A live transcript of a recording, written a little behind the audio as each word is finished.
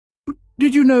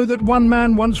Did you know that one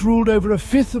man once ruled over a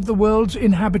fifth of the world's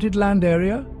inhabited land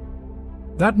area?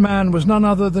 That man was none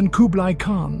other than Kublai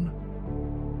Khan.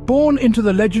 Born into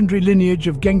the legendary lineage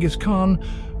of Genghis Khan,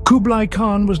 Kublai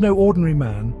Khan was no ordinary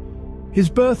man. His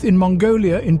birth in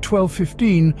Mongolia in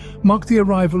 1215 marked the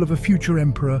arrival of a future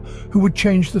emperor who would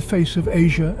change the face of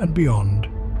Asia and beyond.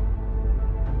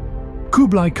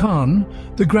 Kublai Khan,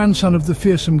 the grandson of the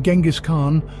fearsome Genghis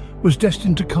Khan, was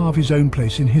destined to carve his own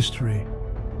place in history.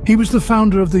 He was the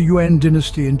founder of the Yuan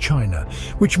Dynasty in China,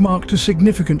 which marked a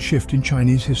significant shift in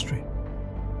Chinese history.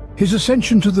 His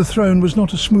ascension to the throne was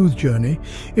not a smooth journey.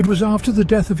 It was after the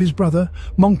death of his brother,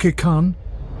 Mongol Khan,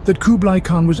 that Kublai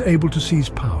Khan was able to seize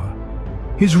power.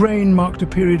 His reign marked a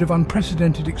period of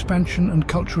unprecedented expansion and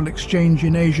cultural exchange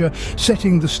in Asia,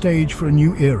 setting the stage for a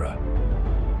new era.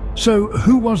 So,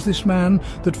 who was this man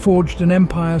that forged an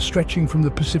empire stretching from the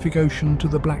Pacific Ocean to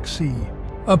the Black Sea?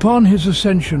 Upon his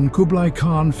ascension, Kublai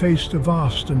Khan faced a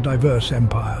vast and diverse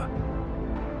empire.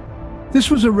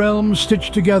 This was a realm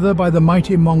stitched together by the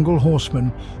mighty Mongol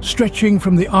horsemen, stretching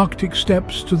from the Arctic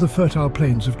steppes to the fertile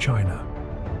plains of China.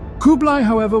 Kublai,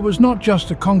 however, was not just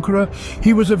a conqueror,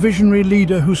 he was a visionary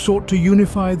leader who sought to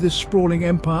unify this sprawling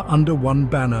empire under one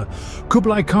banner.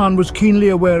 Kublai Khan was keenly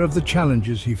aware of the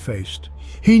challenges he faced.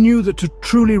 He knew that to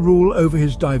truly rule over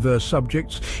his diverse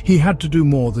subjects, he had to do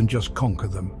more than just conquer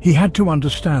them. He had to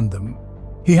understand them.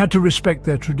 He had to respect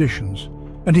their traditions,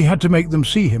 and he had to make them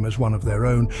see him as one of their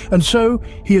own. And so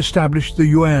he established the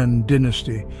Yuan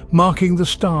Dynasty, marking the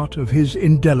start of his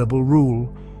indelible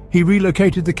rule. He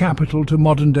relocated the capital to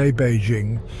modern-day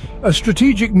Beijing, a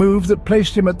strategic move that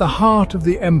placed him at the heart of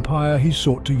the empire he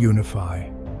sought to unify.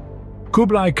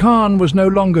 Kublai Khan was no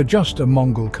longer just a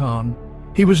Mongol Khan.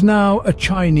 He was now a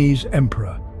Chinese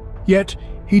emperor. Yet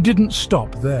he didn't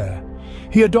stop there.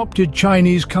 He adopted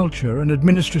Chinese culture and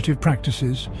administrative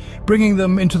practices, bringing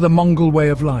them into the Mongol way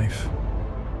of life.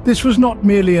 This was not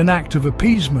merely an act of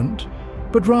appeasement,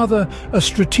 but rather a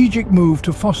strategic move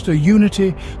to foster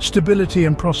unity, stability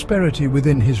and prosperity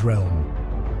within his realm.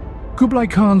 Kublai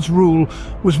Khan's rule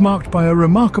was marked by a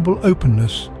remarkable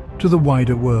openness to the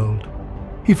wider world.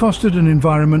 He fostered an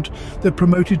environment that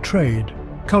promoted trade,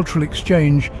 cultural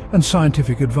exchange and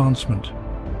scientific advancement.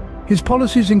 His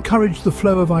policies encouraged the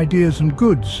flow of ideas and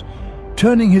goods,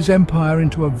 turning his empire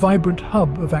into a vibrant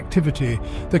hub of activity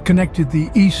that connected the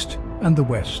East and the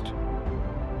West.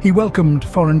 He welcomed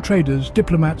foreign traders,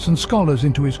 diplomats and scholars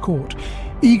into his court,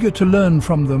 eager to learn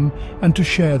from them and to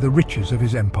share the riches of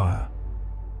his empire.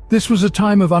 This was a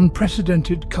time of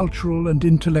unprecedented cultural and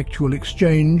intellectual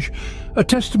exchange, a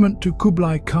testament to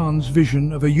Kublai Khan's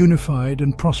vision of a unified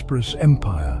and prosperous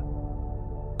empire.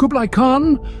 Kublai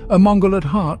Khan, a Mongol at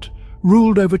heart,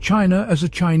 ruled over China as a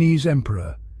Chinese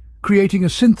emperor, creating a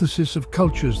synthesis of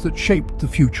cultures that shaped the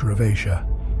future of Asia.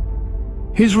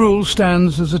 His rule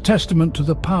stands as a testament to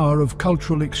the power of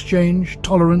cultural exchange,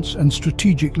 tolerance and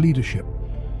strategic leadership.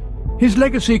 His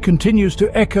legacy continues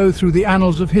to echo through the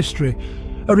annals of history,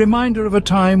 a reminder of a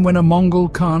time when a Mongol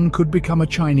Khan could become a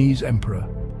Chinese emperor.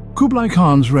 Kublai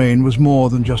Khan's reign was more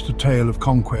than just a tale of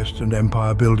conquest and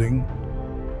empire building.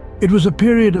 It was a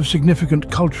period of significant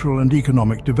cultural and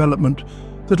economic development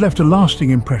that left a lasting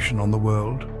impression on the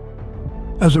world.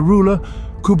 As a ruler,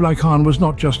 Kublai Khan was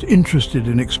not just interested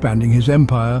in expanding his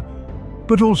empire,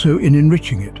 but also in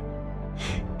enriching it.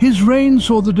 His reign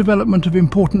saw the development of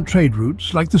important trade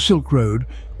routes like the Silk Road,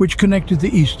 which connected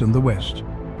the East and the West.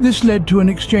 This led to an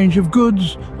exchange of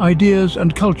goods, ideas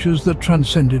and cultures that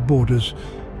transcended borders,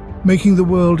 making the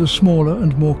world a smaller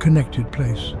and more connected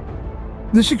place.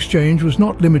 This exchange was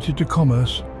not limited to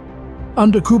commerce.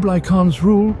 Under Kublai Khan's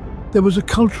rule, there was a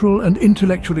cultural and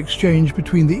intellectual exchange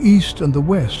between the East and the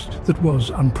West that was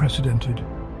unprecedented.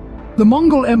 The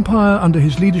Mongol Empire under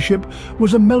his leadership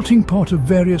was a melting pot of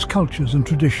various cultures and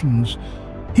traditions.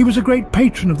 He was a great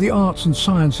patron of the arts and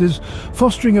sciences,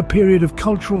 fostering a period of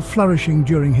cultural flourishing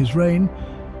during his reign.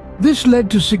 This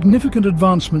led to significant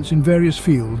advancements in various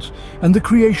fields and the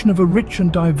creation of a rich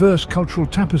and diverse cultural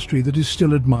tapestry that is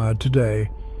still admired today.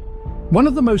 One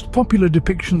of the most popular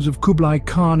depictions of Kublai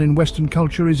Khan in Western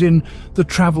culture is in The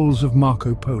Travels of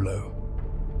Marco Polo.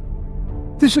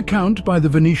 This account by the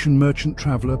Venetian merchant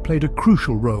traveller played a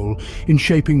crucial role in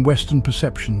shaping Western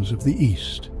perceptions of the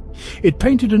East. It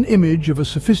painted an image of a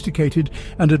sophisticated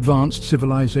and advanced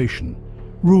civilization,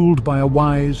 ruled by a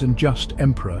wise and just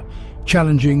emperor,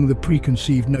 challenging the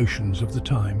preconceived notions of the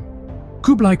time.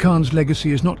 Kublai Khan's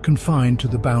legacy is not confined to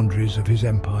the boundaries of his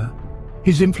empire.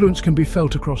 His influence can be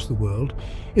felt across the world,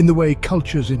 in the way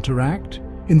cultures interact,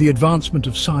 in the advancement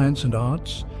of science and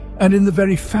arts, and in the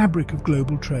very fabric of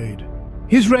global trade.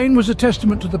 His reign was a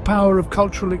testament to the power of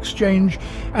cultural exchange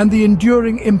and the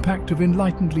enduring impact of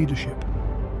enlightened leadership.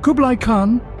 Kublai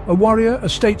Khan, a warrior, a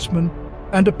statesman,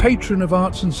 and a patron of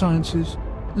arts and sciences,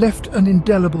 left an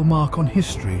indelible mark on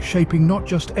history, shaping not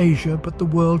just Asia but the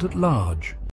world at large.